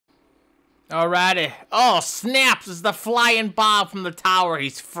Alrighty. Oh, snaps! It's the flying Bob from the tower.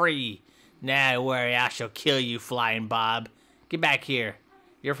 He's free. Nah, worry, I shall kill you, flying Bob. Get back here.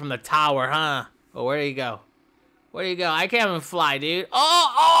 You're from the tower, huh? Oh, where do you go? Where do you go? I can't even fly, dude.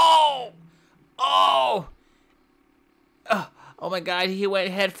 Oh! Oh my god, he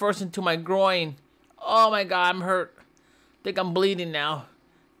went head first into my groin. Oh my god, I'm hurt. Think I'm bleeding now.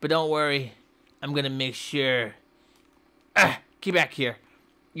 But don't worry. I'm gonna make sure. Get back here.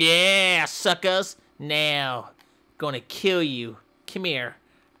 Yeah, suckers. Now, gonna kill you. Come here.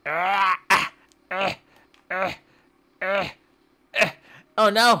 Oh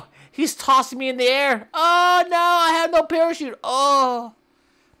no, he's tossing me in the air. Oh no, I have no parachute. Oh,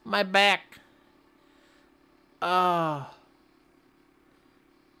 my back. Oh.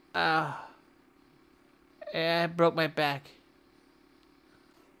 Yeah, I broke my back.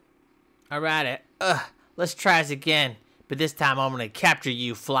 Alright, let's try this again. But this time I'm gonna capture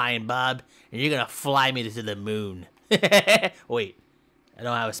you, flying Bob, and you're gonna fly me to the moon. Wait, I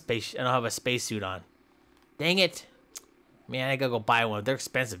don't have a spacesuit on. Dang it. Man, I gotta go buy one. They're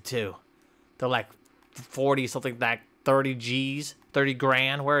expensive too. They're like 40 something like 30 G's, 30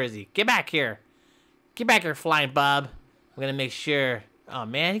 grand. Where is he? Get back here. Get back here, flying Bob. I'm gonna make sure. Oh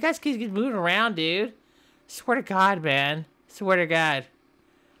man, you guys keep moving around, dude. Swear to God, man. Swear to God.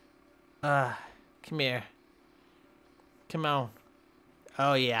 Come here. Come on.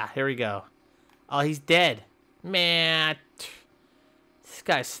 Oh yeah, here we go. Oh, he's dead. Man, this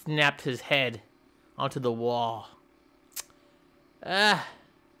guy snapped his head onto the wall. Oh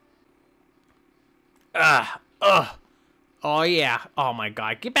yeah. Oh my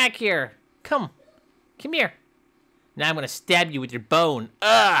god. Get back here. Come here. Now I'm gonna stab you with your bone.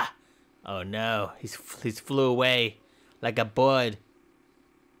 Oh no. He's flew away like a bird.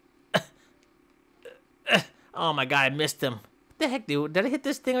 Oh my god, I missed him. What the heck, dude? Did I hit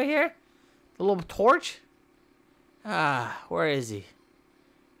this thing right here? The little torch? Where is he?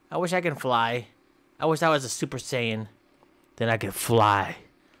 I wish I could fly. I wish I was a Super Saiyan. Then I could fly.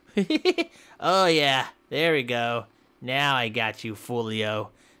 Oh yeah, there we go. Now I got you,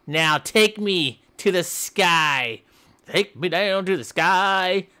 Folio. Now take me to the sky. Take me down to the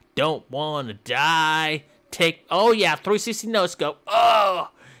sky. Don't wanna die. Oh yeah, 360 no scope. Oh,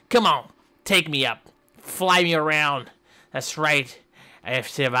 come on, take me up. Fly me around. That's right.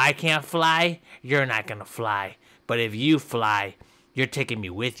 If I can't fly, you're not gonna fly. But if you fly, you're taking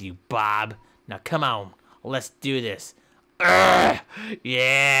me with you, Bob. Now come on, let's do this.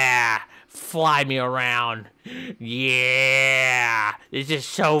 Yeah, fly me around. Yeah, this is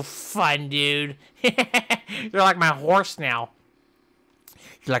so fun, dude. You're like my horse now.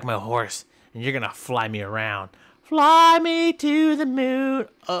 You're like my horse, and you're gonna fly me around. Fly me to the moon.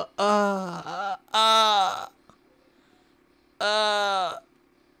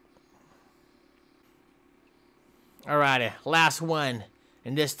 Alrighty, last one,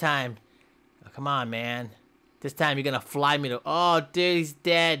 and this time, come on, man. This time you're gonna fly me to. Oh, dude, he's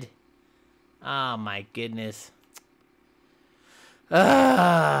dead. Oh my goodness.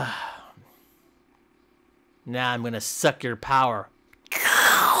 Now I'm gonna suck your power.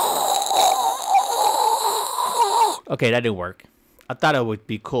 Okay, that didn't work. I thought it would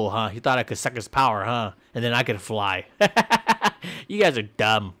be cool, huh? You thought I could suck his power, huh? And then I could fly. You guys are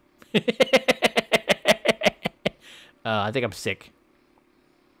dumb. I think I'm sick. I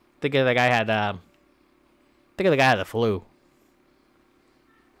think the guy had the flu.